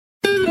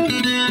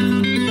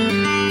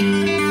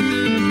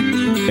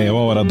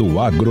hora do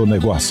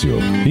agronegócio.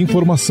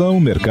 Informação,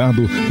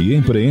 mercado e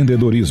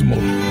empreendedorismo.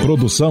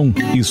 Produção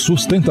e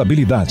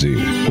sustentabilidade.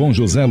 Com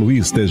José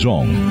Luiz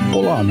Tejon.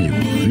 Olá, amigos.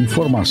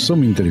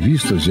 Informação,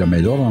 entrevistas e a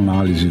melhor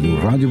análise do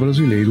rádio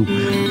brasileiro.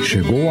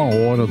 Chegou a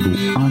hora do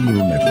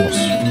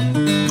agronegócio.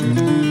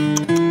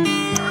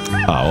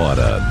 A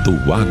hora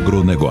do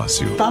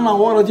agronegócio. Está na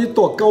hora de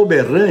tocar o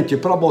berrante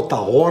para botar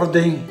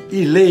ordem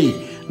e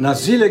lei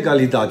nas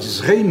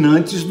ilegalidades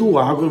reinantes do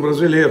agro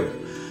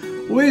brasileiro.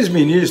 O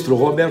ex-ministro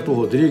Roberto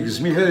Rodrigues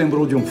me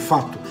relembrou de um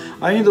fato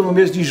ainda no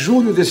mês de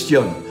julho deste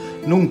ano.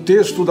 Num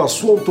texto da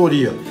sua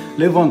autoria,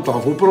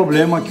 levantava o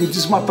problema que o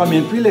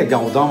desmatamento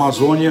ilegal da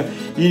Amazônia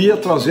iria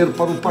trazer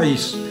para o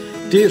país.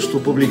 Texto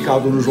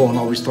publicado no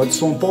jornal Estado de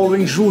São Paulo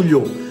em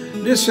julho.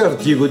 Nesse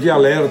artigo de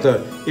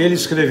alerta, ele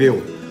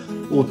escreveu: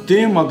 o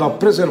tema da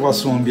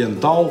preservação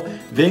ambiental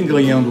vem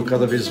ganhando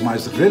cada vez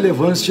mais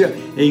relevância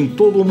em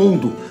todo o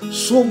mundo,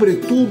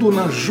 sobretudo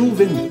na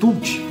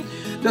juventude.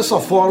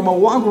 Dessa forma,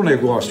 o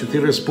agronegócio, que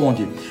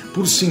responde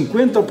por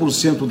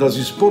 50% das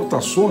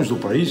exportações do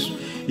país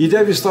e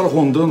deve estar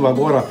rondando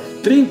agora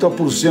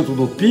 30%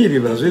 do PIB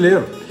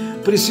brasileiro,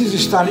 precisa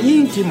estar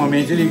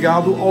intimamente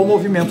ligado ao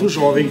movimento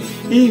jovem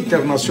e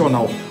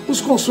internacional, os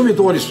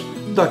consumidores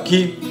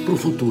daqui para o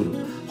futuro.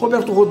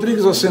 Roberto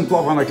Rodrigues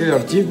acentuava naquele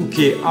artigo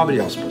que, abre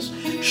aspas,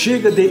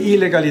 chega de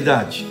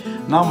ilegalidade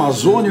na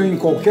Amazônia ou em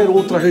qualquer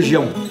outra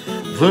região.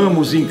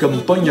 Vamos, em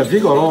campanha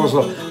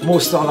vigorosa,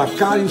 mostrar a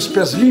cara e os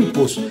pés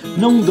limpos,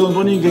 não dando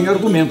a ninguém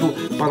argumento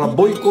para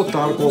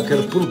boicotar qualquer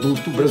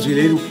produto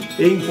brasileiro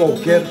em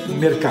qualquer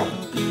mercado.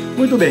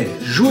 Muito bem,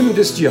 julho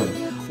deste ano,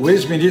 o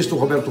ex-ministro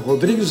Roberto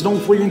Rodrigues não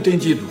foi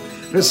entendido.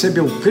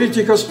 Recebeu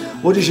críticas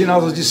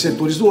originadas de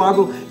setores do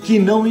agro que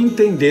não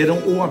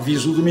entenderam o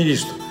aviso do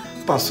ministro.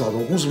 Passado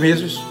alguns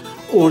meses,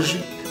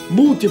 hoje,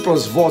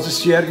 múltiplas vozes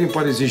se erguem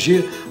para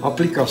exigir a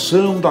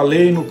aplicação da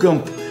lei no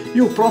campo.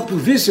 E o próprio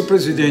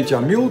vice-presidente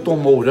Hamilton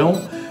Mourão,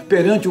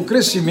 perante o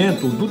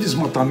crescimento do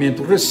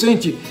desmatamento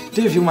recente,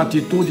 teve uma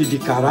atitude de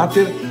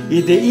caráter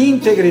e de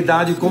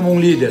integridade como um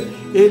líder.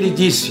 Ele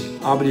disse,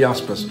 abre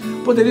aspas,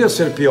 poderia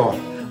ser pior,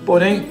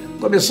 porém,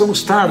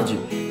 começamos tarde,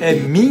 é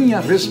minha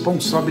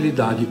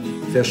responsabilidade,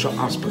 fecha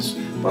aspas.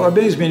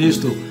 Parabéns,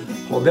 ministro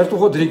Roberto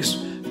Rodrigues,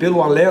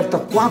 pelo alerta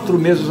 4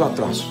 meses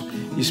atrás.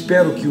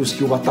 Espero que os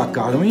que o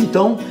atacaram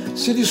então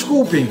se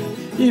desculpem.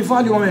 E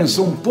vale uma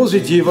menção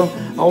positiva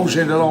ao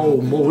general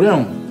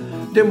Mourão.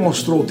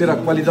 Demonstrou ter a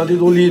qualidade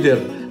do líder,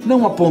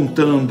 não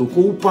apontando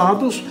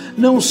culpados,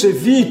 não se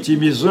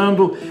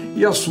vitimizando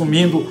e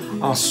assumindo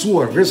a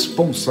sua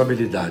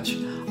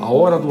responsabilidade. A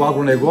hora do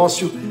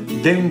agronegócio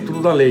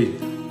dentro da lei.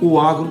 O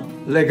agro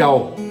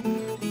legal.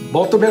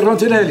 Bota o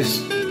berrante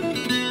neles.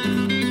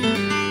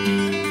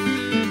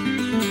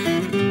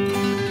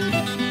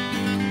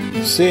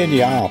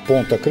 CNA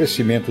aponta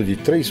crescimento de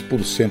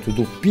 3%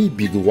 do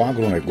PIB do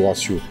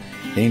agronegócio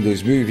em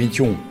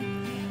 2021,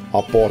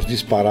 após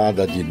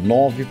disparada de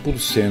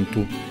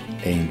 9%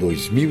 em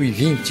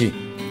 2020.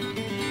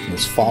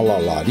 Nos fala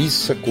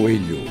Larissa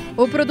Coelho.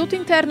 O Produto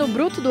Interno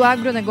Bruto do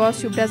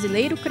agronegócio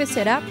brasileiro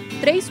crescerá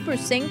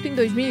 3% em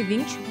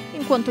 2020,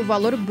 enquanto o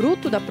valor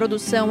bruto da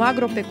produção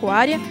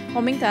agropecuária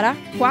aumentará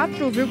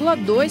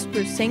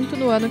 4,2%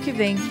 no ano que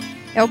vem.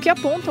 É o que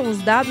apontam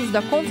os dados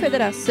da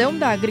Confederação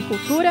da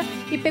Agricultura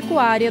e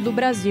Pecuária do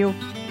Brasil.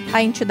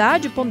 A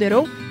entidade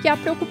ponderou que há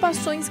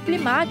preocupações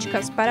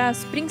climáticas para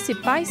as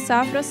principais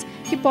safras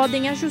que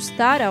podem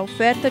ajustar a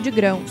oferta de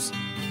grãos.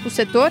 O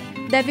setor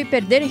deve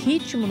perder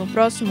ritmo no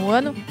próximo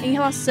ano em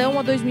relação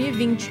a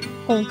 2020,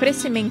 com um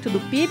crescimento do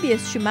PIB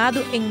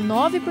estimado em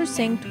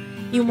 9%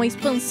 e uma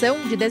expansão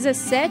de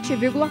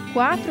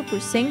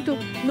 17,4%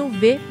 no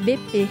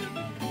VBP.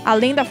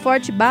 Além da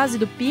forte base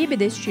do PIB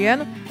deste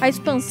ano, a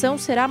expansão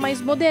será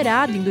mais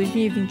moderada em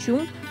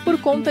 2021 por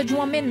conta de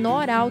uma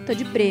menor alta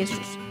de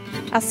preços.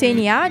 A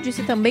CNA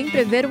disse também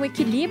prever um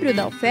equilíbrio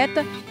da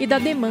oferta e da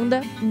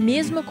demanda,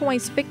 mesmo com a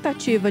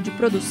expectativa de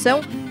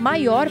produção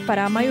maior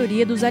para a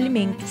maioria dos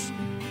alimentos.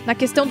 Na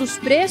questão dos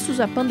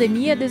preços, a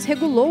pandemia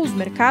desregulou os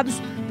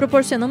mercados,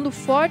 proporcionando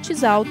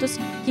fortes altas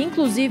que,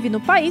 inclusive no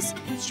país,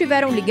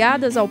 estiveram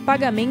ligadas ao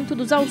pagamento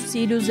dos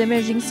auxílios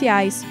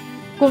emergenciais.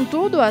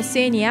 Contudo, a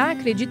CNA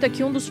acredita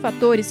que um dos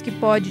fatores que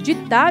pode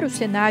ditar o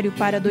cenário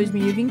para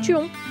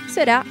 2021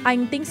 será a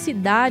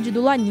intensidade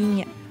do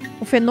Laninha.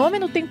 O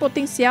fenômeno tem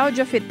potencial de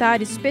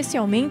afetar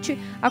especialmente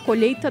a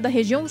colheita da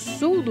região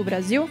sul do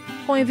Brasil,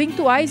 com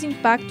eventuais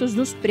impactos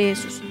nos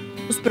preços.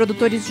 Os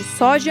produtores de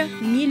soja,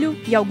 milho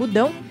e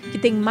algodão, que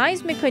têm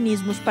mais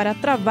mecanismos para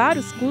travar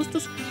os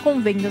custos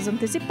com vendas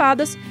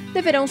antecipadas,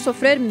 deverão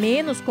sofrer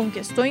menos com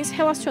questões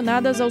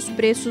relacionadas aos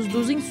preços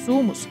dos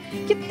insumos,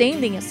 que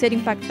tendem a ser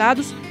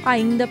impactados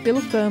ainda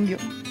pelo câmbio.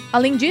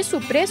 Além disso,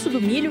 o preço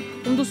do milho,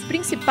 um dos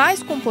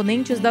principais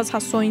componentes das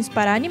rações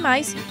para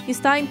animais,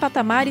 está em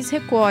patamares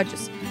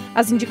recordes.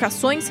 As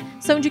indicações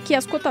são de que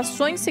as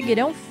cotações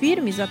seguirão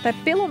firmes até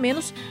pelo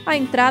menos a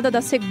entrada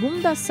da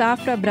segunda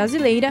safra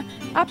brasileira,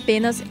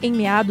 apenas em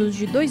meados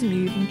de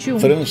 2021.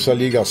 França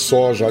liga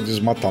soja a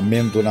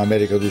desmatamento na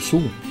América do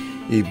Sul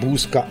e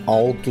busca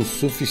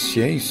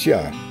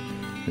autossuficiência.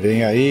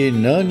 Vem aí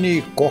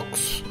Nani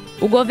Cox.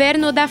 O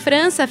governo da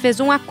França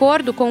fez um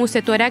acordo com o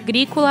setor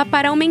agrícola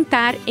para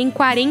aumentar em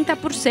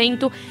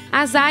 40%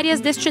 as áreas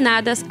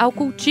destinadas ao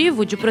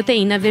cultivo de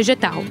proteína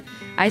vegetal.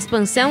 A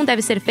expansão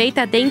deve ser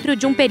feita dentro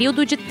de um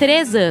período de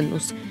 3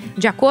 anos.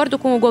 De acordo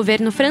com o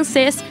governo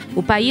francês,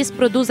 o país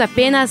produz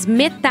apenas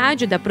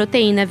metade da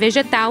proteína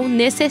vegetal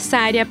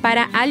necessária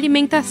para a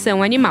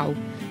alimentação animal.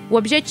 O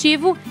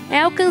objetivo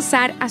é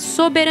alcançar a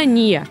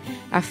soberania.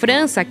 A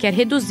França quer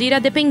reduzir a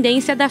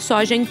dependência da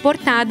soja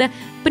importada,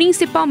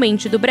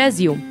 principalmente do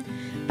Brasil.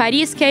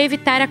 Paris quer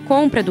evitar a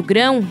compra do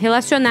grão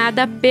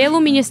relacionada pelo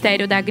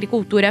Ministério da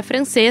Agricultura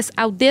francês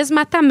ao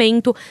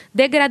desmatamento,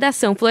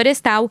 degradação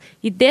florestal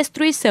e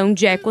destruição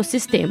de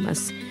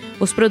ecossistemas.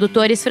 Os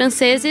produtores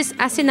franceses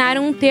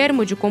assinaram um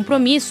termo de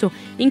compromisso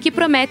em que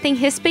prometem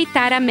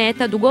respeitar a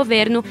meta do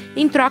governo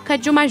em troca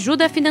de uma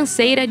ajuda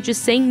financeira de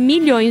 100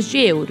 milhões de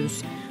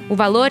euros. O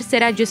valor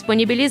será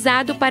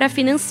disponibilizado para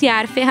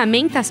financiar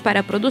ferramentas para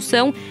a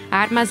produção,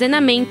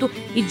 armazenamento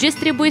e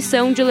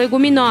distribuição de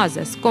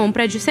leguminosas,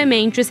 compra de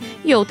sementes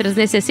e outras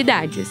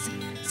necessidades.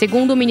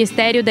 Segundo o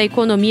Ministério da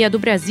Economia do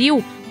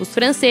Brasil, os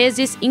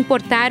franceses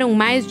importaram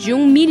mais de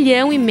 1,5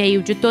 milhão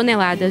de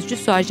toneladas de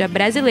soja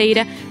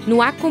brasileira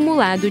no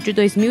acumulado de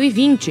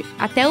 2020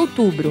 até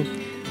outubro.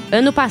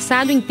 Ano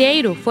passado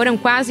inteiro foram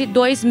quase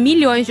 2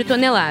 milhões de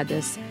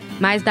toneladas.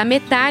 Mais da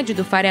metade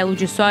do farelo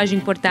de soja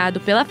importado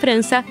pela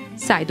França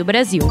sai do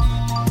Brasil.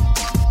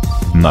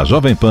 Na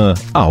Jovem Pan,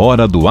 a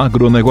hora do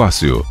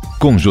agronegócio,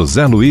 com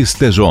José Luiz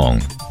Tejon.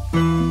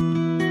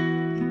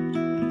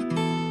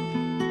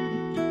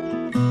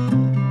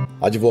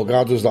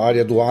 Advogados da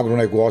área do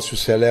agronegócio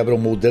celebram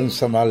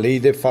mudança na lei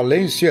de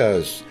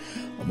falências.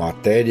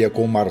 Matéria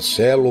com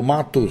Marcelo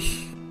Matos.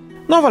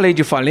 Nova lei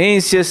de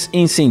falências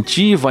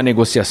incentiva a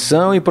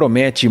negociação e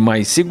promete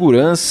mais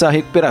segurança à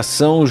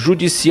recuperação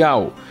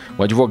judicial.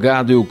 O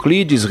advogado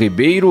Euclides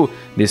Ribeiro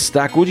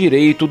destaca o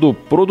direito do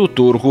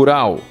produtor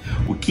rural.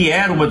 O que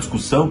era uma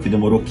discussão que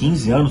demorou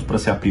 15 anos para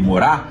se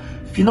aprimorar,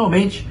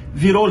 finalmente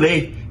virou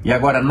lei. E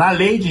agora, na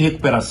lei de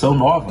recuperação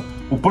nova,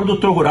 o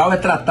produtor rural é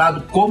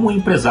tratado como um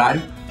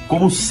empresário,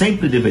 como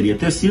sempre deveria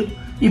ter sido,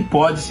 e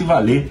pode se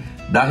valer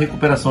da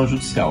recuperação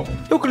judicial.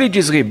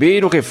 Euclides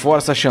Ribeiro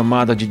reforça a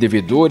chamada de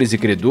devedores e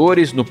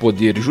credores no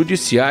Poder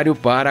Judiciário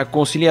para a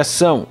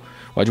conciliação.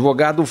 O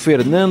advogado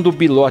Fernando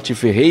Bilotti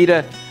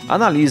Ferreira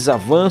analisa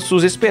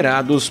avanços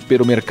esperados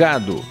pelo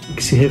mercado.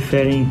 Que se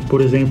referem, por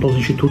exemplo, aos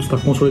institutos da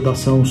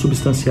consolidação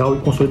substancial e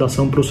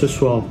consolidação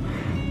processual.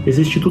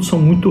 Esses institutos são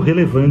muito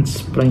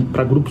relevantes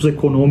para grupos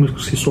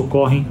econômicos que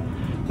socorrem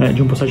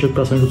de um processo de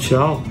recuperação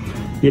judicial,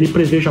 e ele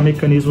prevê já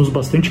mecanismos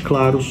bastante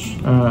claros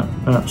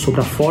sobre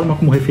a forma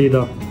como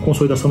referida a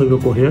consolidação deve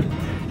ocorrer,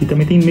 e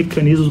também tem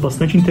mecanismos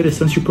bastante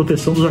interessantes de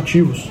proteção dos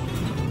ativos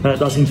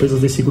das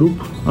empresas desse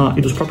grupo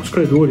e dos próprios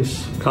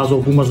credores, caso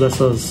algumas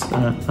dessas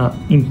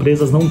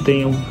empresas não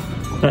tenham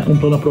um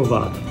plano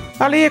aprovado.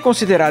 A lei é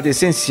considerada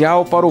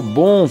essencial para o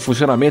bom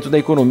funcionamento da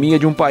economia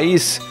de um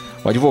país.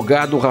 O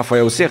advogado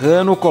Rafael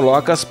Serrano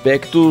coloca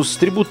aspectos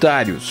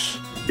tributários.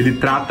 Ele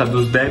trata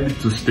dos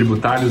débitos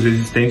tributários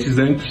existentes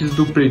antes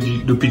do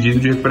pedido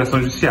de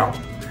recuperação judicial.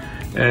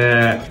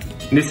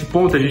 Nesse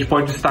ponto, a gente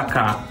pode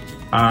destacar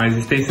a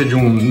existência de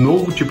um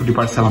novo tipo de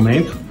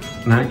parcelamento,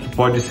 né, que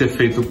pode ser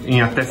feito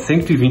em até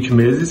 120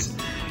 meses.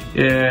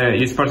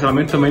 E esse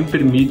parcelamento também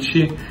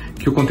permite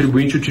que o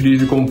contribuinte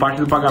utilize como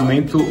parte do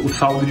pagamento o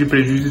saldo de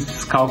prejuízo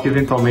fiscal que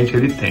eventualmente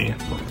ele tenha.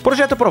 O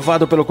projeto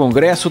aprovado pelo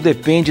Congresso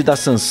depende da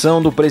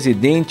sanção do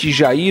presidente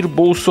Jair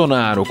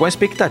Bolsonaro, com a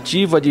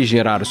expectativa de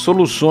gerar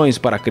soluções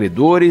para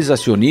credores,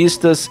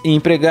 acionistas e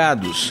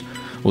empregados.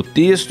 O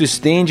texto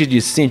estende de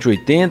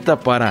 180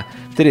 para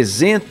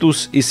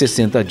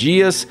 360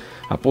 dias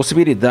a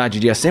possibilidade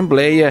de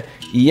assembleia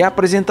e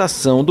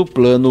apresentação do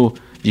plano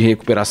de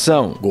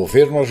recuperação.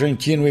 Governo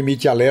argentino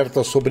emite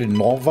alerta sobre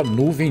nova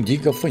nuvem de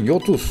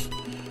gafanhotos.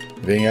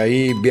 Vem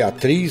aí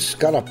Beatriz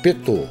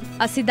Carapeto.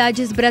 As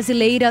cidades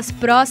brasileiras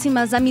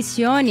próximas a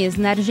Misiones,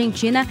 na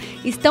Argentina,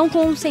 estão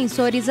com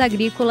sensores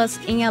agrícolas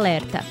em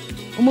alerta.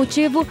 O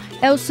motivo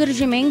é o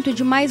surgimento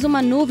de mais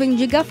uma nuvem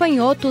de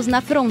gafanhotos na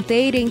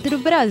fronteira entre o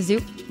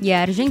Brasil e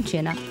a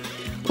Argentina.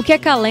 O que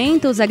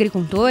acalenta os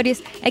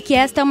agricultores é que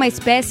esta é uma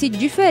espécie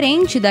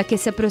diferente da que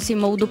se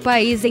aproximou do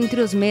país entre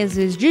os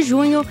meses de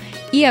junho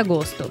e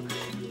agosto.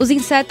 Os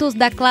insetos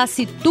da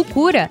classe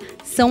tucura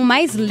são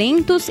mais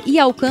lentos e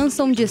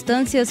alcançam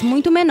distâncias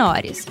muito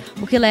menores,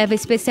 o que leva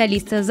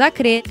especialistas a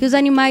crer que os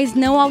animais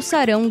não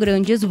alçarão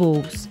grandes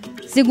voos.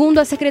 Segundo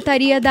a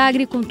Secretaria da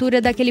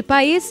Agricultura daquele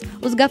país,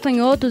 os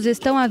gafanhotos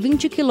estão a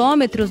 20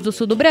 quilômetros do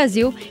sul do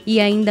Brasil e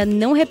ainda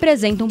não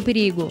representam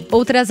perigo.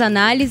 Outras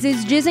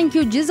análises dizem que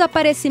o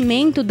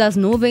desaparecimento das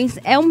nuvens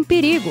é um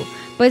perigo,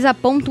 pois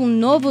aponta um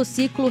novo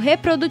ciclo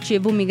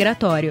reprodutivo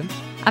migratório.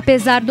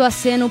 Apesar do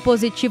aceno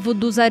positivo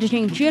dos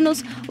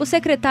argentinos, o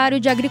secretário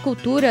de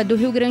Agricultura do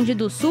Rio Grande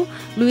do Sul,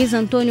 Luiz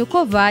Antônio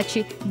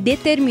Covatti,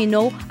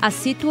 determinou a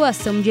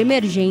situação de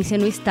emergência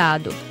no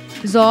estado.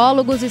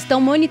 Zoólogos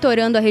estão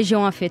monitorando a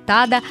região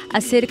afetada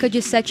há cerca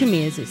de 7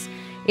 meses.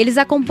 Eles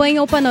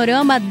acompanham o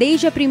panorama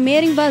desde a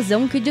primeira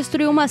invasão que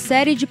destruiu uma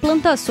série de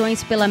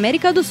plantações pela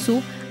América do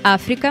Sul,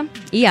 África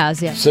e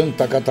Ásia.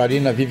 Santa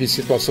Catarina vive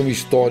situação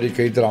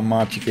histórica e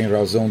dramática em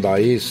razão da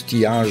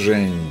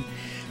estiagem.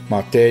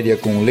 Matéria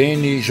com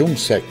Lene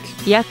Junsec.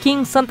 E aqui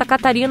em Santa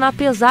Catarina,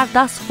 apesar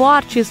das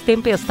fortes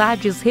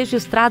tempestades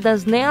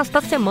registradas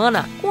nesta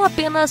semana, com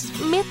apenas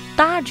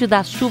metade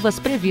das chuvas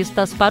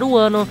previstas para o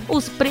ano,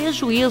 os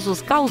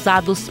prejuízos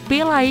causados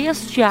pela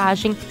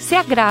estiagem se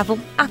agravam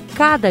a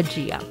cada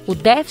dia. O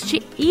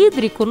déficit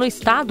hídrico no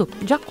estado,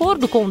 de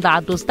acordo com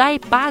dados da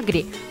PIB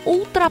Agro,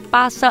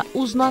 ultrapassa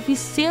os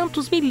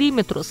 900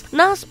 milímetros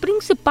nas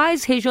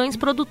principais regiões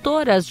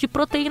produtoras de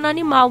proteína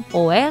animal,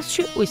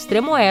 Oeste, o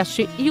Extremo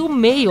Oeste e o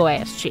Meio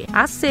Oeste.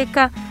 A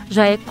seca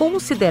já é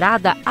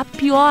considerada a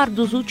pior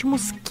dos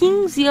últimos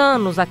 15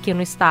 anos aqui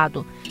no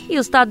estado e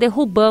está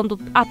derrubando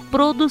a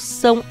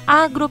produção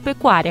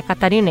agropecuária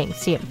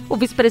catarinense. O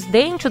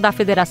vice-presidente da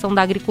Federação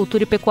da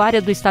Agricultura e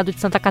Pecuária do estado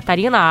de Santa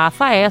Catarina, a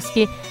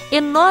AFAESC,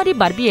 André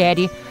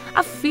Dias,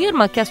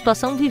 afirma que a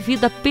situação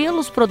vivida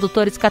pelos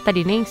produtores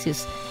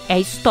catarinenses é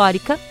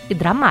histórica e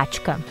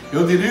dramática.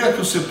 Eu diria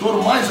que o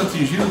setor mais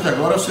atingido até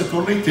agora é o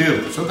setor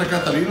leiteiro. Santa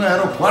Catarina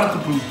era o 4º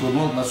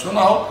produtor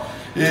nacional.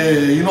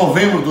 Em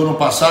novembro do ano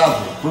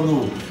passado,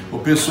 quando o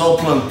pessoal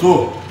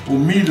plantou o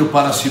milho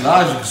para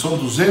silagem, que são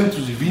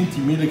 220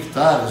 mil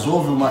hectares,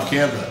 houve uma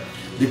queda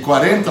de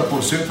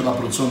 40% na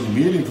produção de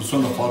milho, em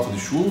função da falta de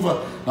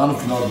chuva, lá no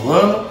final do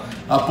ano.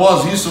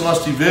 Após isso,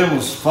 nós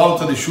tivemos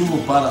falta de chuva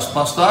para as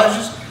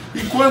pastagens,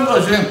 e quando a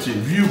gente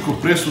viu que o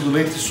preço do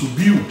leite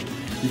subiu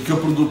e que o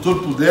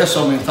produtor pudesse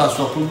aumentar a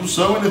sua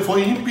produção, ele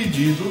foi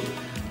impedido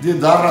de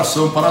dar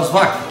ração para as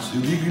vacas.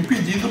 Eu digo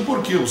impedido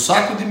porque o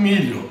saco de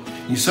milho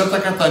em Santa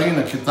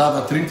Catarina, que estava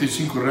a R$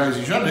 35,00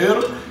 em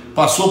janeiro,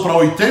 passou para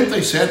R$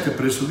 87,00 o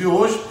preço de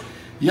hoje,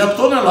 e a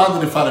tonelada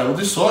de farelo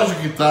de soja,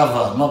 que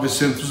estava R$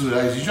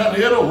 900,00 em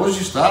janeiro,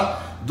 hoje está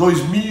R$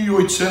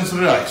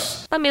 2.800.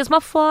 Da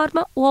mesma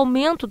forma, o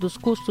aumento dos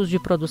custos de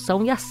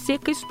produção e a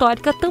seca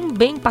histórica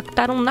também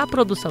impactaram na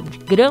produção de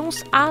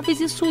grãos, aves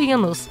e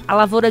suínos. A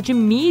lavoura de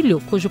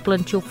milho, cujo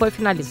plantio foi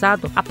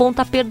finalizado,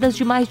 aponta perdas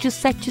de mais de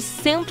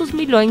 700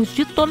 milhões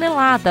de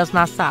toneladas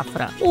na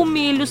safra. O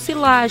milho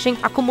silagem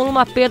acumula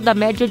uma perda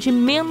média de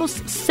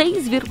menos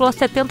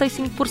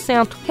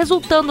 6,75%,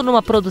 resultando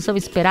numa produção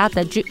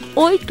esperada de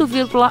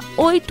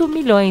 8,8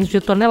 milhões de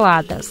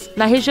toneladas.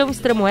 Na região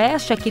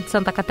extremo-oeste aqui de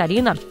Santa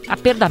Catarina, a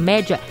perda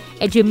média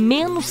é de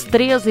menos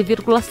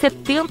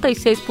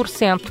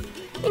 13,76%,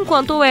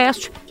 enquanto o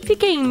oeste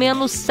fica em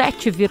menos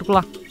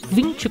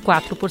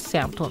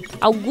 7,24%.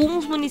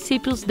 Alguns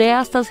municípios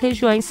destas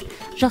regiões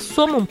já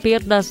somam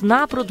perdas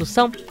na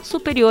produção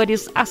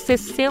superiores a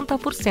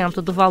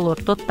 60% do valor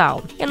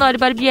total.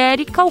 André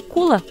Dias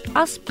calcula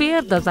as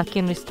perdas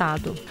aqui no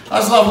estado.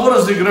 As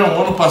lavouras de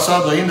grão, ano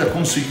passado ainda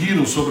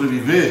conseguiram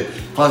sobreviver,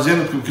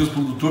 fazendo com que os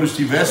produtores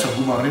tivessem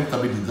alguma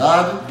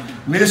rentabilidade.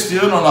 Neste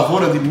ano, a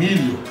lavoura de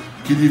milho,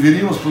 que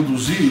deveríamos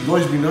produzir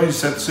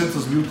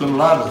 2.700.000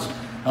 toneladas,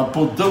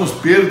 apontamos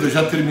perdas,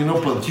 já terminou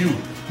o plantio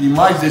em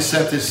mais de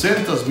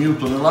 700.000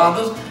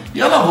 toneladas,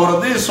 e a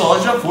lavoura de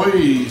soja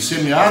foi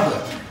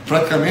semeada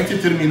praticamente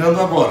terminando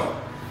agora.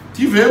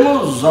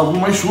 Tivemos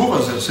algumas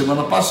chuvas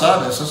semana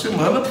passada, essa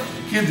semana,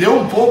 que deu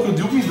um pouco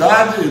de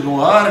umidade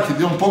no ar, que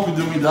deu um pouco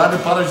de umidade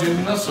para a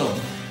germinação.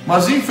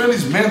 Mas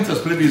infelizmente as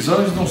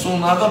previsões não são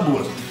nada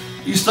boas.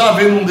 Está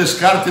havendo um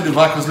descarte de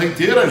vacas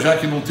leiteiras, já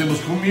que não temos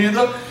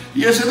comida,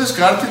 e esse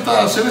descarte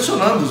está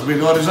selecionando os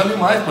melhores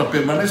animais para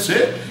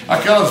permanecer.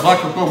 Aquelas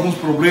vacas com alguns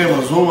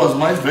problemas ou as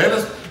mais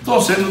velhas estão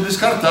sendo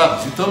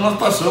descartadas. Então nós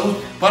passamos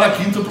para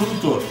quinto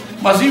produtor.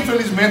 Mas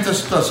infelizmente a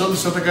situação de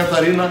Santa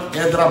Catarina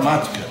é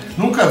dramática.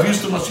 Nunca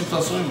visto uma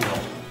situação igual.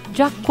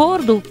 De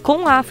acordo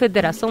com a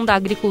Federação da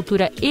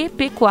Agricultura e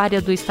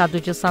Pecuária do estado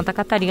de Santa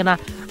Catarina,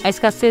 a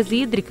escassez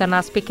hídrica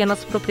nas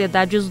pequenas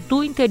propriedades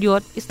do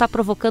interior está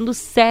provocando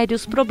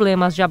sérios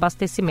problemas de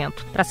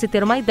abastecimento. Para se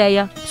ter uma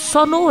ideia,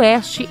 só no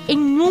oeste, em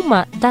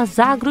uma das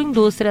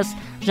agroindústrias,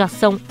 já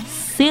são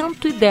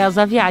 110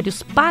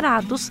 aviários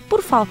parados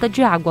por falta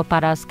de água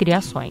para as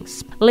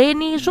criações.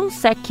 Lene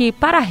Junsec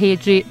para a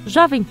Rede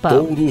Jovem Pan.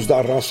 Touros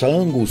da raça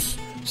Angus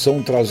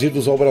são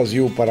trazidos ao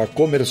Brasil para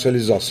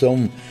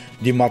comercialização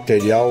de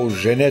material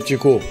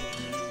genético.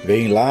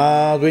 Vem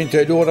lá do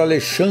interior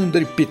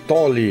Alexandre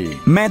Pitoli.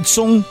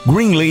 Madison,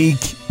 Green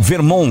Lake,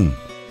 Vermont.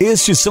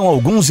 Estes são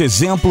alguns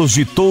exemplos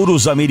de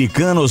touros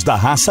americanos da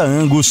raça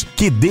Angus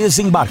que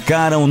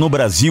desembarcaram no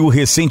Brasil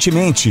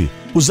recentemente.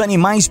 Os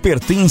animais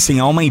pertencem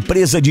a uma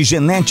empresa de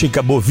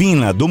genética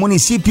bovina do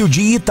município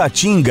de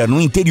Itatinga, no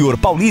interior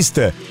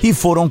paulista, e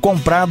foram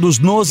comprados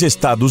nos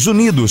Estados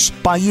Unidos,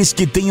 país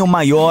que tem o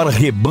maior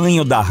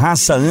rebanho da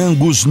raça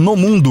Angus no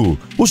mundo.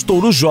 Os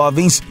touros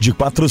jovens, de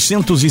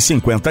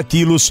 450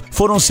 quilos,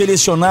 foram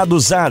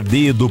selecionados a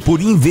dedo por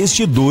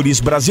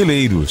investidores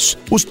brasileiros.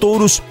 Os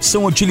touros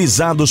são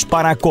utilizados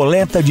para a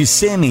coleta de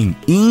sêmen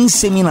e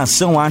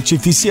inseminação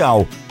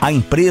artificial. A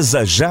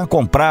empresa já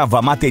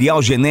comprava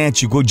material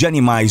genético de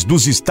animais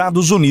dos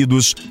Estados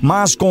Unidos,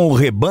 mas com o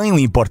rebanho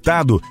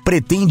importado,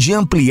 pretende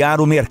ampliar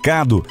o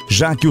mercado,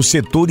 já que o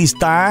setor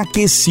está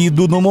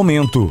aquecido no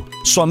momento.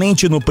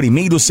 Somente no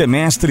primeiro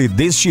semestre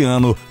deste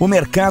ano, o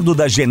mercado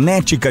da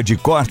genética de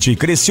corte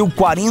cresceu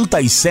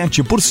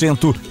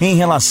 47% em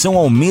relação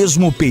ao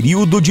mesmo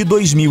período de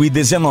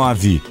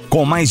 2019.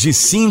 Com mais de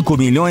 5,5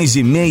 milhões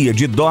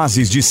de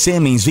doses de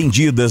sêmens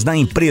vendidas na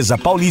empresa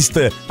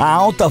paulista, a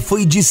alta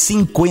foi de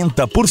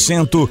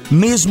 50%,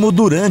 mesmo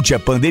durante a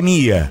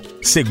pandemia.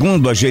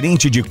 Segundo a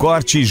gerente de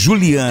corte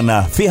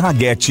Juliana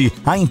Ferraghetti,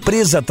 a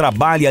empresa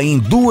trabalha em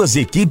 2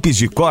 equipes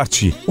de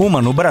corte,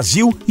 uma no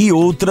Brasil e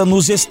outra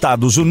nos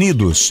Estados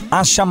Unidos.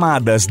 As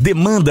chamadas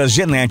demandas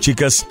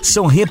genéticas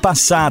são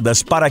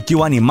repassadas para que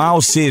o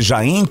animal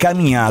seja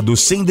encaminhado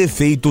sem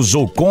defeitos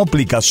ou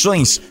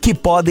complicações que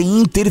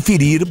podem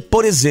interferir,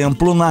 por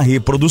exemplo, na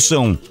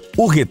reprodução.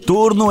 O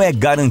retorno é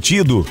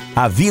garantido.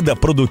 A vida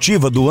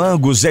produtiva do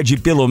Angus é de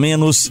pelo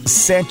menos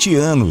 7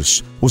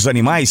 anos. Os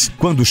animais,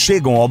 quando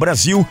chegam ao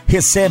Brasil,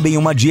 recebem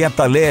uma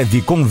dieta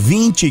leve com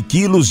 20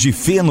 quilos de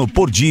feno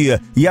por dia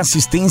e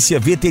assistência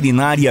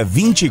veterinária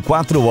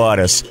 24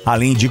 horas,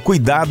 além de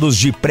cuidados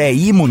de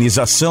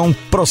pré-imunização,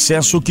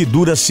 processo que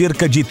dura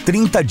cerca de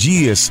 30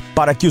 dias,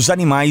 para que os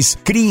animais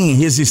criem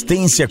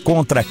resistência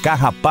contra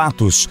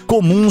carrapatos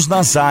comuns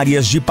nas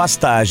áreas de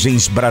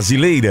pastagens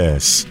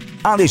brasileiras.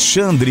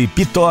 Alexandre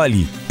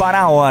Pitoli,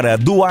 para a Hora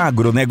do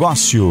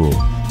Agronegócio.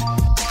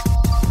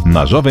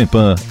 Na Jovem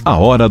Pan, a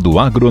Hora do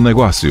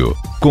Agronegócio,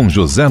 com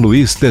José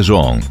Luiz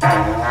Tejon.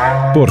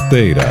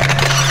 Porteira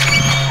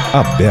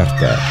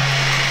aberta.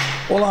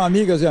 Olá,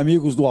 amigas e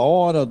amigos do A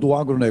Hora do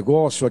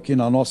Agronegócio, aqui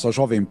na nossa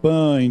Jovem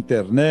Pan,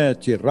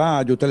 internet,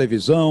 rádio,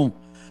 televisão.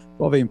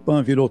 Jovem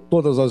Pan virou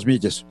todas as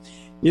mídias.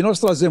 E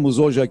nós trazemos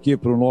hoje aqui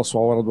para o nosso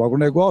A Hora do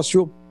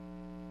Agronegócio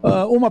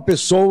uma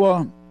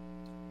pessoa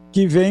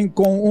que vem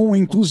com um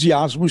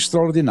entusiasmo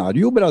extraordinário.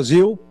 E o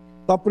Brasil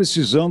está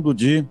precisando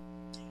de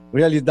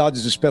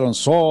realidades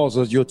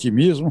esperançosas, de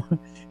otimismo,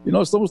 e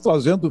nós estamos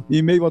trazendo,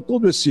 em meio a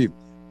todo esse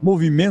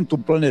movimento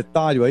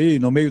planetário aí,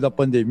 no meio da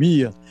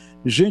pandemia,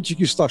 gente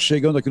que está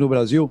chegando aqui no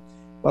Brasil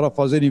para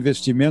fazer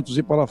investimentos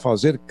e para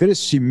fazer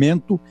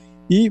crescimento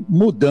e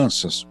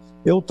mudanças.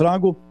 Eu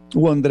trago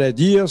o André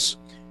Dias,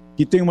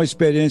 que tem uma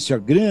experiência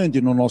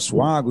grande no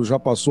nosso agro, já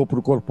passou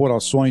por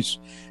corporações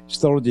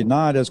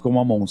extraordinárias como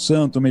a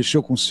Monsanto,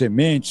 mexeu com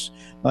sementes,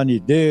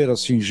 anideira,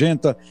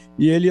 Singenta,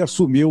 e ele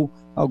assumiu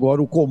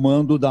agora o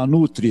comando da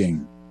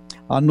Nutrien.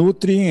 A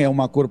Nutrien é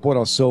uma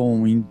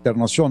corporação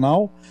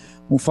internacional,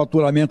 um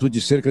faturamento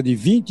de cerca de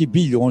 20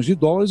 bilhões de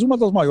dólares, uma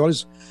das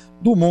maiores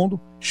do mundo.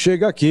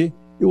 Chega aqui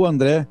e o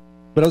André,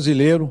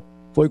 brasileiro,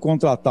 foi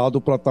contratado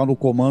para estar no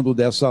comando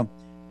dessa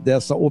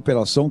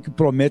operação que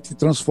promete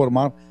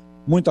transformar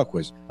muita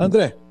coisa.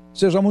 André,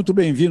 seja muito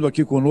bem-vindo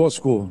aqui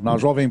conosco na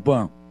Jovem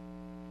Pan.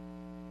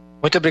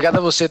 Muito obrigado a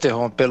você,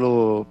 Tejon,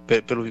 pelo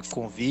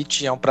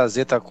convite. É um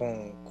prazer estar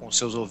com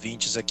seus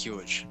ouvintes aqui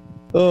hoje.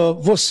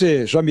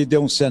 Você já me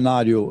deu um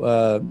cenário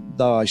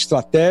da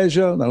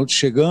estratégia,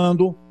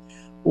 chegando,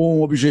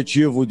 um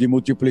objetivo de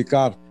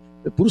multiplicar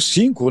por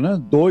 5,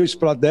 né? 2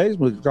 para 10,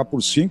 multiplicar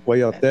por 5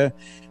 aí até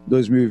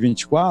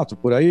 2024,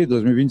 por aí,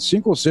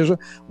 2025, ou seja,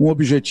 um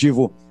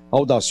objetivo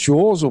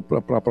audacioso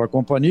para a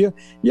companhia.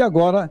 E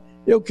agora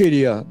eu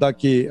queria,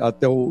 daqui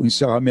até o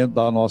encerramento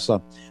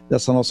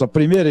dessa nossa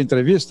primeira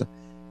entrevista,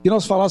 que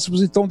nós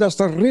falássemos então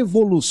desta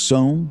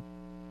revolução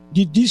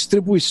de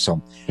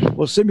distribuição.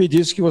 Você me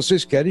disse que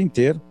vocês querem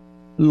ter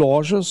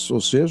lojas, ou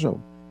seja,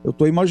 eu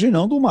estou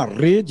imaginando uma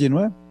rede, não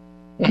é?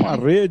 Uma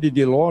rede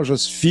de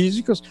lojas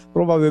físicas.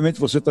 Provavelmente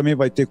você também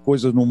vai ter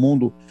coisas no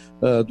mundo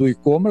do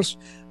e-commerce,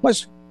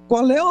 mas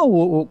qual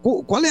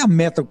é a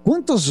meta?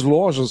 Quantas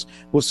lojas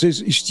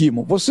vocês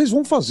estimam? Vocês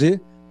vão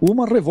fazer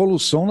uma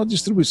revolução na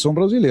distribuição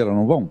brasileira,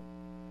 não vão?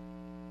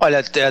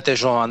 Olha,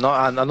 Tejon,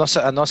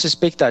 a nossa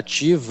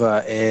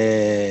expectativa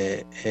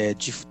é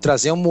de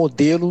trazer um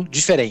modelo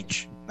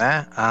diferente,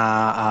 né?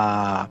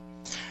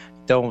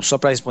 Então, só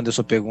para responder a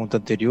sua pergunta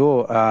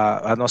anterior,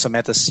 a nossa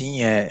meta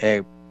sim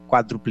é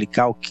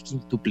quadruplicar ou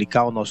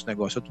quintuplicar o nosso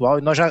negócio atual,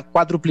 e nós já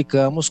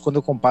quadruplicamos quando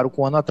eu comparo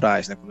com o ano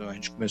atrás, né? Quando a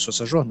gente começou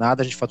essa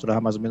jornada, a gente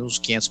faturava mais ou menos uns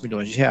 500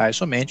 milhões de reais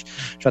somente,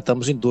 já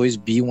estamos em 2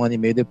 bi um ano e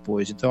meio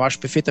depois. Então eu acho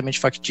perfeitamente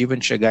factível a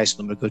gente chegar a esse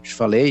número que eu te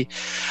falei,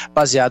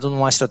 baseado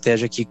numa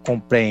estratégia que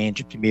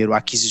compreende, primeiro,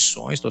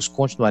 aquisições. Nós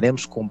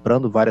continuaremos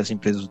comprando várias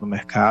empresas no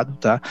mercado,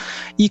 tá?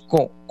 E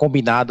com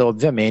combinada,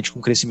 obviamente,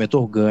 com crescimento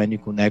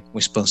orgânico, né, com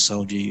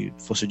expansão de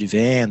força de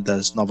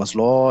vendas, novas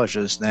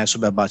lojas, né,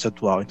 sob a base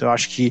atual. Então, eu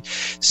acho que,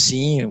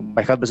 sim, o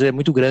mercado brasileiro é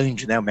muito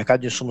grande, né, o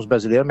mercado de insumos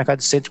brasileiro é um mercado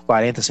de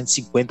 140,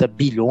 150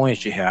 bilhões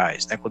de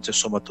reais, né, quando você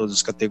soma todas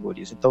as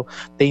categorias. Então,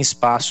 tem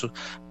espaço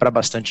para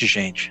bastante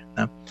gente,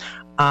 né.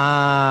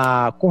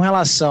 Com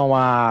relação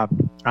a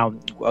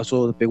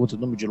sua pergunta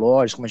do número de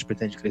lojas, como a gente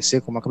pretende crescer,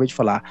 como eu acabei de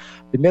falar,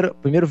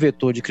 primeiro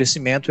vetor de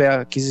crescimento é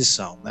a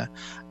aquisição, né?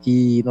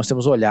 E nós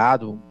temos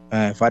olhado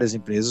várias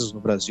empresas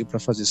no Brasil para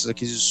fazer essas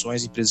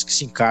aquisições, empresas que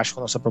se encaixam com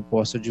a nossa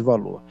proposta de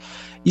valor.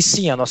 E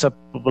sim, a nossa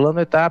plano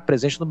é estar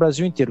presente no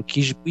Brasil inteiro,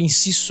 que em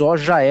si só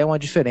já é uma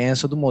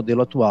diferença do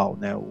modelo atual,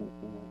 né? O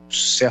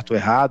certo ou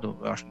errado,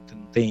 eu acho que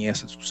não tem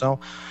essa discussão.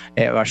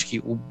 Eu acho que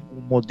o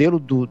modelo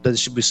da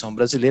distribuição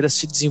brasileira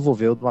se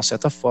desenvolveu de uma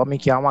certa forma em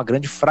que há uma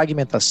grande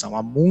fragmentação.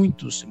 Há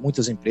muitas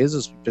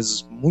empresas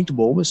muito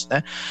boas,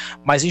 né?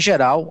 Mas, em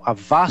geral, a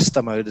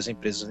vasta maioria das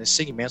empresas nesse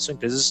segmento são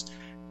empresas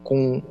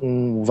com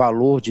um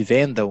valor de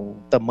venda, um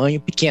tamanho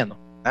pequeno,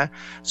 né?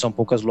 São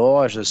poucas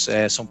lojas,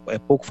 é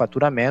pouco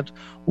faturamento,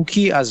 o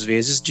que às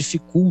vezes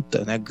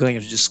dificulta, né,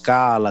 ganhos de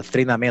escala,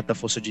 treinamento da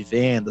força de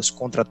vendas,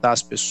 contratar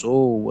as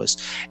pessoas,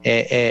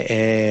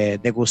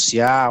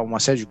 negociar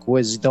uma série de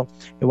coisas. Então,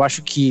 eu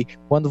acho que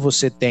quando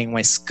você tem uma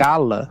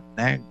escala,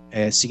 né,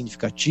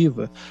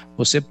 significativa,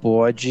 você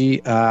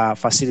pode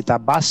facilitar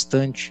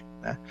bastante,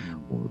 né,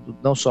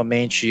 não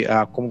somente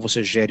como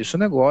você gere o seu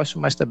negócio,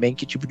 mas também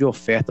que tipo de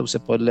oferta você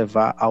pode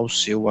levar ao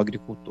seu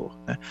agricultor,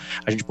 né?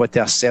 A gente pode ter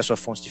acesso a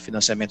fontes de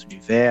financiamento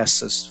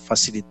diversas,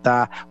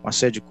 facilitar uma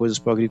série de coisas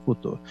para o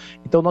agricultor.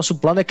 Então, o nosso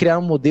plano é criar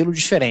um modelo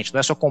diferente, não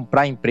é só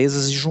comprar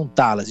empresas e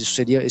juntá-las,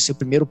 esse é o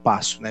primeiro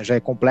passo, né? Já é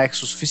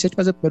complexo o suficiente,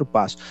 mas é o primeiro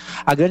passo.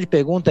 A grande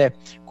pergunta é,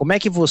 como é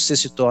que você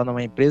se torna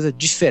uma empresa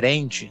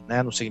diferente,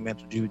 né, no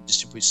segmento de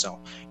distribuição?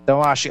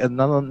 Então, acho que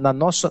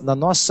na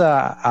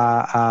nossa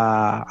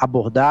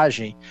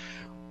abordagem,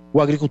 o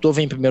agricultor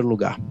vem em primeiro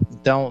lugar.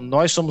 Então,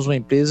 nós somos uma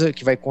empresa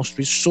que vai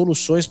construir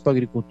soluções para o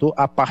agricultor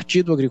a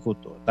partir do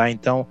agricultor, tá?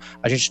 Então,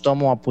 a gente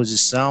toma uma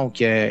posição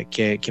que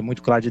é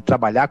muito clara de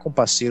trabalhar com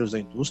parceiros da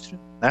indústria,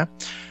 né?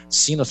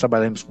 Sim, nós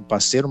trabalhamos com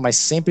parceiro, mas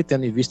sempre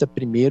tendo em vista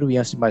primeiro e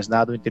antes de mais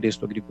nada o interesse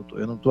do agricultor.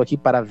 Eu não estou aqui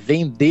para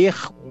vender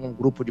um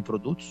grupo de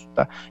produtos,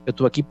 tá? Eu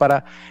estou aqui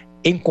para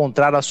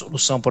encontrar a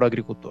solução para o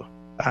agricultor,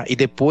 tá? E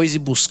depois ir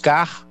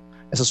buscar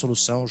essa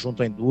solução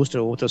junto à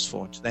indústria ou outras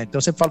fontes, né? Então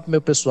eu sempre falo para o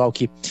meu pessoal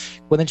que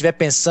quando a gente estiver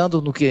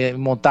pensando no que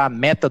montar a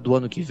meta do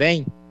ano que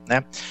vem,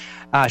 né,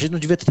 a gente não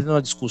devia estar tendo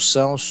uma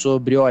discussão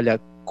sobre,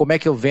 olha, como é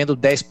que eu vendo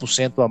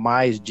 10% a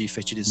mais de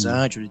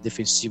fertilizante, ou de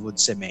defensivo, ou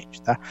de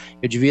semente, tá?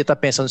 Eu devia estar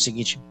pensando o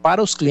seguinte,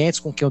 para os clientes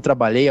com quem eu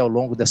trabalhei ao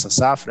longo dessa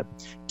safra,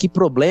 que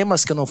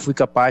problemas que eu não fui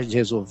capaz de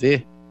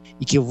resolver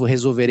e que eu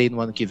resolverei no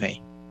ano que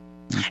vem?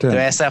 Então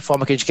essa é a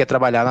forma que a gente quer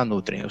trabalhar na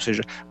Nutrien, ou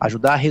seja,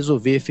 ajudar a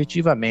resolver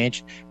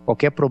efetivamente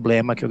qualquer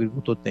problema que o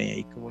agricultor tenha,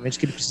 e que no momento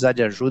que ele precisar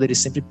de ajuda, ele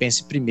sempre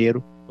pense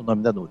primeiro no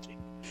nome da Nutrien.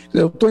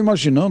 Eu estou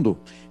imaginando,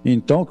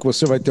 então, que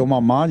você vai ter uma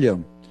malha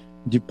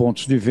de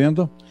pontos de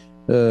venda.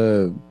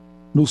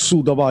 No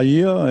sul da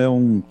Bahia é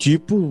um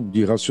tipo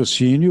de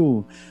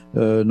raciocínio,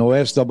 no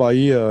oeste da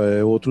Bahia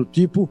é outro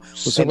tipo,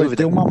 você vai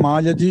ter uma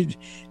malha de...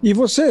 E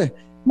você...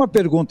 Uma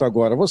pergunta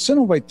agora, você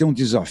não vai ter um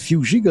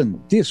desafio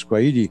gigantesco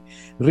aí de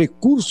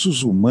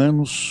recursos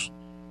humanos,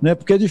 né?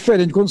 Porque é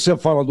diferente, quando você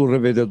fala do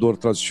revendedor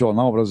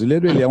tradicional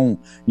brasileiro, ele é um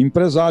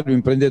empresário, um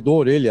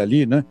empreendedor, ele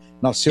ali, né?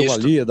 Nasceu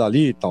ali, é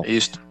dali e tal.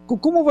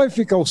 Como vai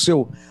ficar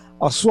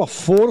a sua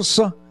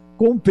força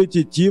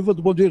competitiva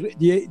do ponto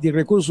de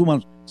recursos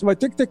humanos? Você vai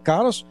ter que ter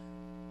caras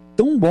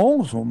tão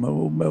bons,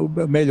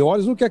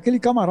 melhores do que aquele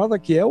camarada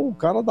que é o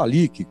cara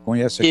dali, que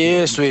conhece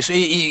aquilo. Isso.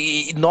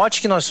 E note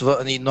que nós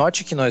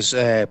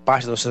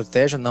parte da nossa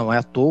estratégia não é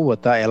à toa,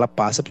 tá? Ela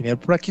passa primeiro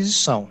por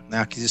aquisição, né?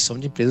 Aquisição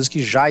de empresas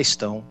que já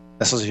estão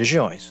nessas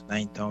regiões, né?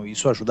 Então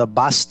isso ajuda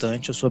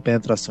bastante a sua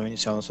penetração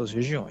inicial nessas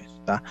regiões,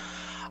 tá?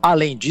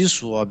 Além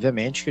disso,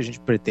 obviamente, que a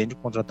gente pretende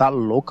contratar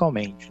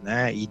localmente,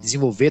 né? E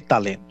desenvolver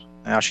talento,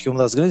 né? Acho que uma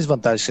das grandes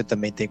vantagens que você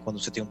também tem quando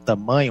você tem um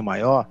tamanho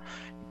maior.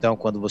 Então,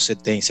 quando você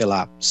tem, sei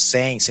lá,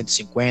 100,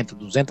 150,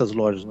 200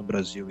 lojas no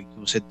Brasil e que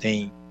você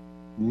tem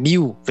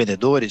 1.000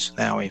 vendedores,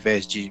 né, ao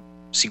invés de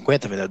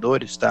 50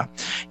 vendedores, tá?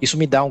 Isso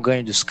me dá um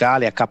ganho de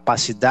escala e a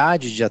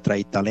capacidade de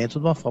atrair talento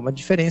de uma forma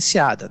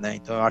diferenciada, né?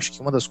 Então, eu acho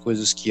que uma das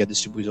coisas que a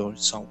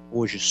distribuição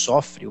hoje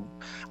sofre,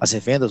 as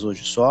revendas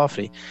hoje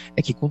sofrem,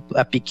 é que com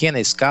a pequena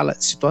escala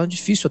se torna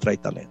difícil atrair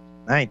talento.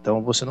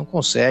 Então você não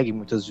consegue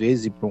muitas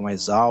vezes ir para uma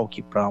Exalc,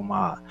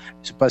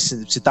 você pode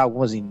citar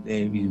algumas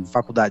em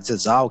faculdades,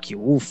 Exalc,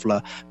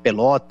 UFLA,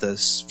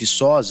 Pelotas,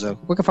 Viçosa,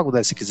 qualquer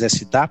faculdade que você quiser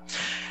citar,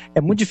 é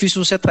muito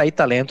difícil você atrair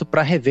talento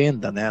para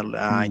revenda, né?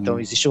 Então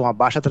existe uma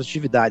baixa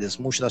atratividade, as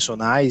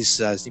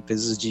multinacionais, as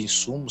empresas de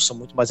insumos são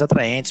muito mais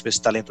atraentes para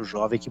esse talento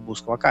jovem que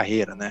busca uma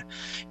carreira, né?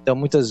 Então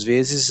muitas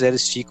vezes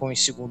eles ficam em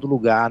segundo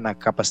lugar na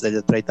capacidade de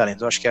atrair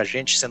talento. Eu acho que a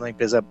gente, sendo uma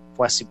empresa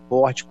com esse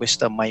porte, com esse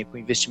tamanho, com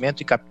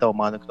investimento em capital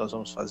humano que nós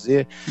nós vamos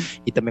fazer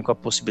e também com a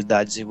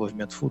possibilidade de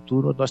desenvolvimento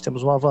futuro, nós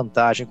temos uma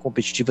vantagem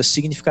competitiva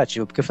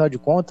significativa, porque afinal de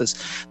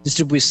contas,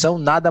 distribuição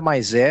nada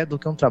mais é do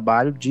que um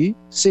trabalho de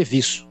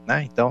serviço,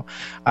 né? Então,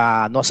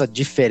 a nossa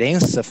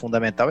diferença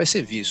fundamental é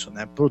serviço,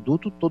 né?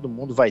 Produto todo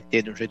mundo vai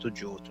ter de um jeito ou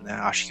de outro, né?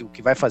 Acho que o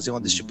que vai fazer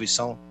uma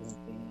distribuição,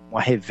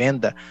 uma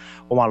revenda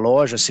ou uma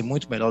loja ser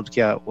muito melhor do que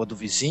a do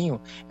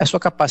vizinho é a sua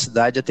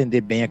capacidade de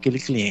atender bem aquele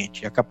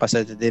cliente. E a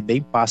capacidade de atender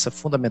bem passa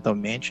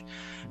fundamentalmente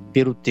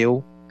pelo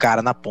teu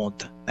cara na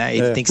ponta, né?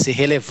 Ele tem que ser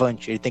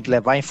relevante, ele tem que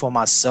levar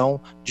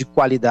informação de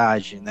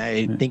qualidade, né?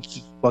 Ele tem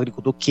que, o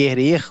agricultor,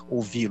 querer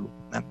ouvi-lo,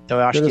 né? Então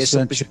eu acho que esse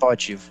é o principal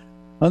ativo.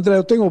 André,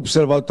 eu tenho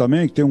observado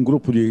também que tem um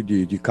grupo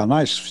de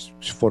canais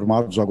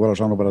formados agora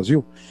já no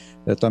Brasil,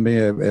 também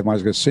é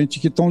mais recente,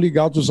 que estão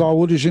ligados à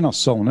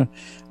originação, né?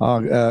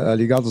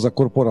 Ligados a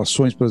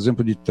corporações, por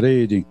exemplo, de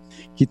trading,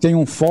 que tem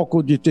um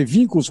foco de ter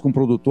vínculos com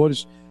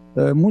produtores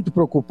muito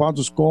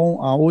preocupados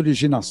com a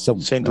originação.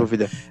 Sem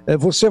dúvida.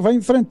 Você vai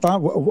enfrentar,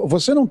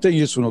 você não tem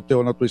isso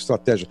na tua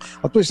estratégia.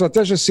 A tua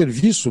estratégia é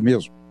serviço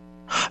mesmo.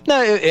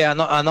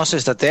 Não, a nossa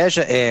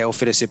estratégia é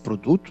oferecer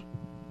produto,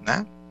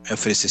 né? É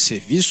oferecer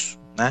serviço,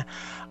 né?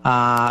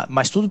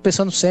 Mas tudo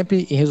pensando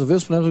sempre em resolver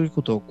os problemas do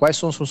agricultor. Quais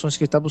são as soluções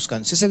que ele está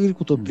buscando? Se esse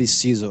agricultor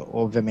precisa,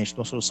 obviamente, de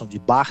uma solução de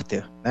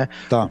barter, né?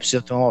 Precisa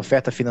ter uma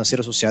oferta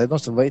financeira associada,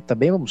 nós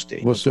também vamos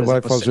ter. Você então,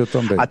 vai fazer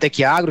também. A Tec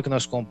Agro que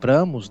nós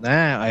compramos,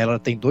 né? Ela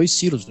tem 2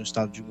 silos no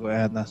estado de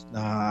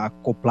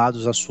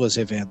acoplados às suas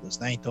revendas,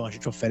 né? Então a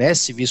gente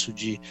oferece serviço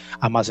de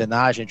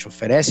armazenagem, a gente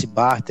oferece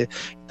barter.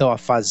 Então, a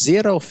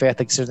fazer a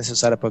oferta que seja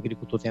necessária para o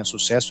agricultor tenha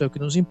sucesso é o que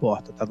nos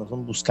importa, tá? Nós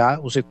vamos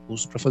buscar os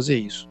recursos para fazer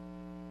isso.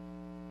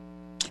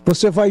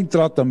 Você vai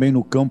entrar também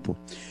no campo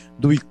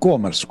do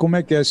e-commerce. Como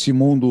é que é esse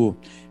mundo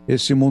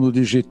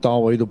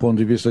digital aí do ponto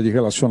de vista de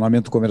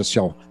relacionamento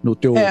comercial na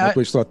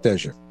tua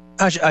estratégia?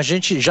 A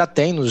gente já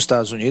tem nos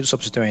Estados Unidos, só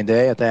para você ter uma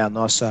ideia, até a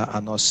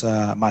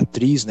nossa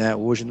matriz, né?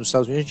 Hoje nos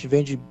Estados Unidos a gente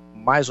vende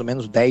mais ou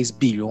menos 10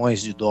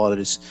 bilhões de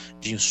dólares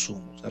de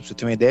insumos. Né? Para você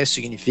ter uma ideia, isso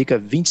significa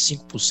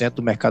 25%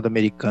 do mercado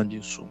americano de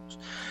insumos.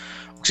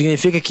 O que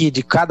significa que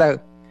de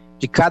cada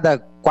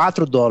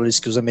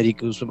 $4 que os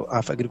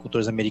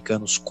agricultores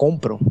americanos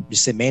compram de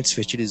sementes,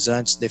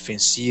 fertilizantes,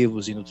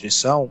 defensivos e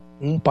nutrição,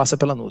 passa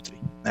pela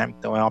Nutrien, né?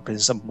 Então é uma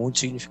presença muito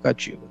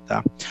significativa,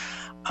 tá?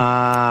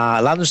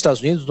 Lá nos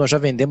Estados Unidos nós já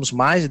vendemos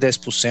mais de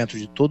 10%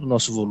 de todo o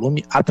nosso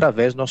volume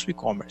através do nosso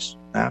e-commerce,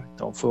 né?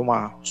 Então foi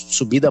uma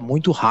subida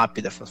muito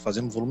rápida,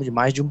 fazemos um volume de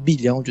mais de $1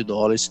 bilhão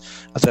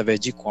através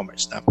de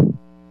e-commerce, tá?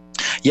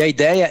 E a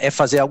ideia é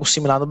fazer algo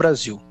similar no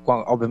Brasil,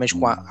 obviamente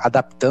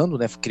adaptando,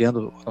 né,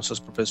 criando nossas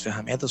próprias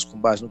ferramentas com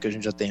base no que a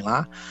gente já tem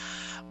lá,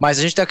 mas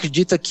a gente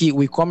acredita que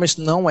o e-commerce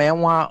não é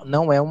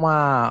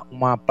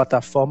uma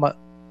plataforma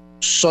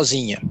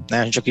sozinha,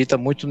 né? A gente acredita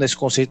muito nesse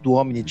conceito do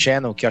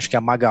omnichannel, que acho que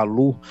a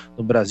Magalu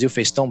no Brasil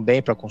fez tão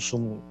bem para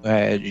consumo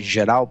em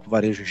geral, para o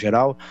varejo em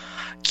geral,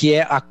 que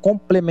é a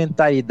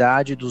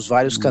complementaridade dos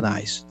vários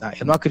canais, tá?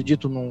 Eu não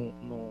acredito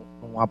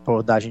numa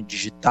abordagem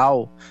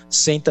digital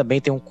sem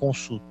também ter um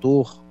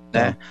consultor,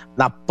 né,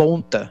 na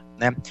ponta,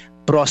 né,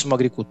 próximo ao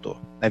agricultor,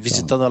 né,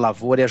 visitando a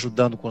lavoura e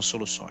ajudando com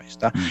soluções,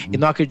 tá? E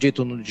não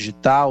acredito no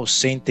digital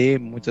sem ter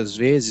muitas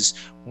vezes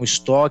um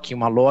estoque,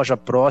 uma loja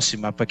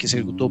próxima para que esse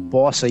agricultor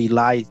possa ir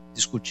lá e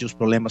discutir os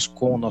problemas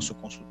com o nosso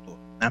consultor,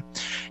 né?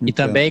 E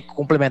também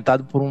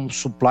complementado por um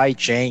supply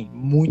chain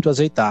muito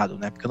azeitado,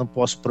 né? Porque eu não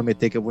posso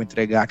prometer que eu vou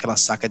entregar aquela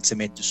saca de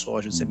semente de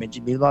soja, de semente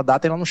de milho na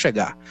data e ela não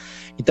chegar.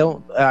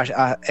 Então,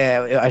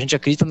 a gente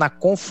acredita na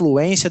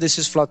confluência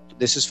desses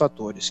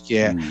fatores, que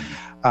é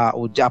a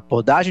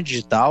abordagem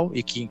digital,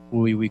 e que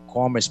inclui o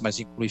e-commerce, mas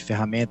inclui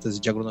ferramentas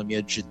de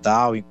agronomia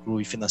digital,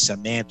 inclui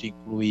financiamento,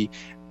 inclui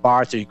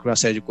barter, inclui uma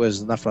série de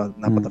coisas na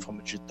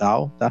plataforma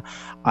digital, tá?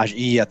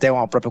 E até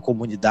uma própria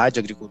comunidade de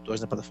agricultores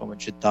na plataforma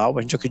digital.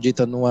 A gente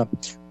acredita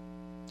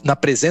na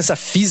presença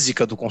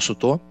física do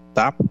consultor,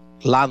 tá?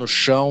 Lá no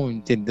chão,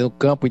 entendendo o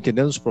campo,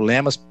 entendendo os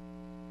problemas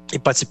e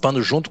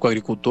participando junto com o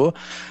agricultor,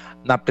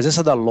 na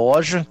presença da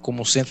loja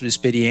como um centro de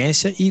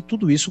experiência, e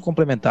tudo isso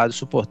complementado e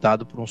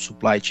suportado por um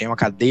supply chain, uma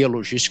cadeia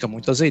logística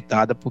muito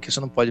azeitada, porque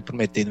você não pode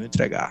prometer e não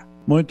entregar.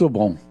 Muito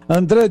bom.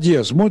 André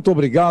Dias, muito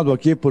obrigado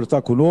aqui por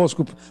estar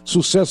conosco.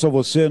 Sucesso a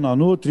você na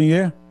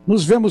Nutrien.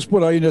 Nos vemos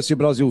por aí nesse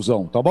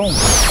Brasilzão, tá bom?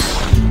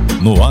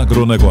 No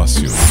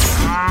agronegócio.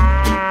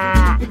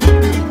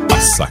 A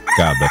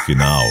sacada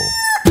final.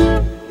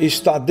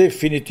 Está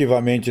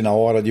definitivamente na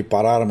hora de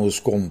pararmos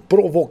com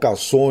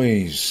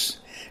provocações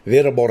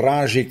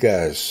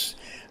verborrágicas,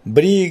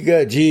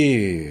 briga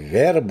de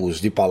verbos,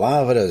 de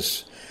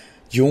palavras,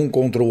 de um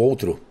contra o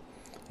outro.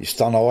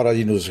 Está na hora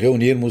de nos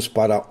reunirmos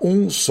para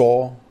um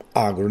só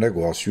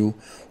agronegócio,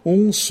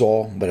 um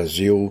só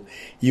Brasil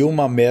e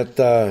uma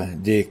meta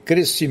de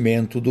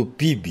crescimento do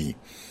PIB.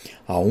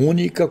 A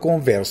única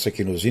conversa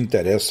que nos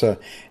interessa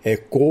é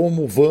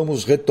como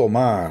vamos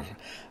retomar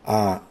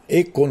a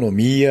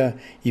economia,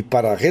 e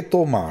para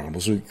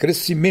retomarmos o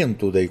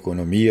crescimento da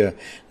economia,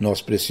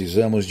 nós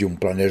precisamos de um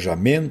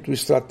planejamento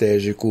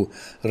estratégico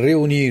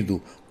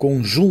reunido,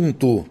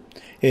 conjunto,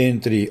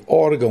 entre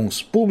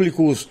órgãos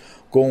públicos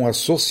com a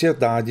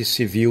sociedade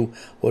civil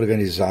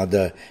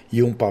organizada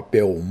e um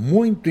papel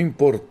muito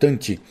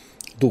importante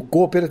do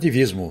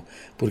cooperativismo,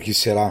 porque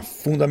será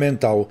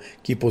fundamental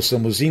que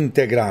possamos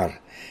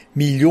integrar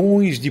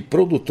milhões de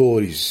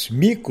produtores,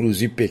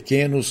 micros e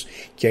pequenos,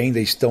 que ainda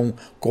estão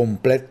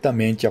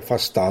completamente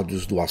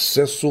afastados do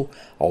acesso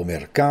ao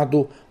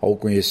mercado, ao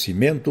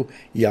conhecimento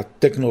e à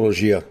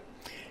tecnologia.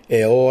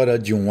 É hora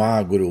de um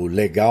agro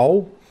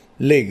legal,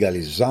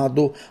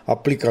 legalizado,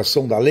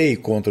 aplicação da lei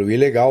contra o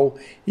ilegal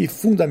e,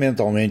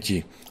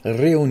 fundamentalmente,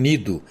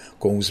 reunido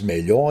com os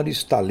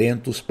melhores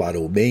talentos para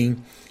o bem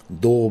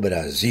do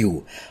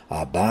Brasil.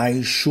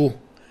 Abaixo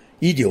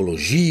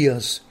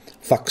ideologias,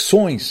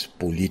 facções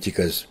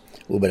políticas.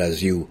 O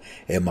Brasil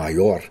é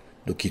maior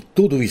do que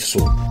tudo isso.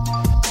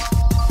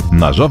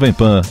 Na Jovem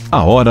Pan,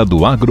 a hora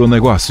do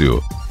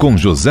agronegócio, com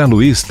José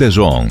Luiz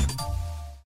Tejon.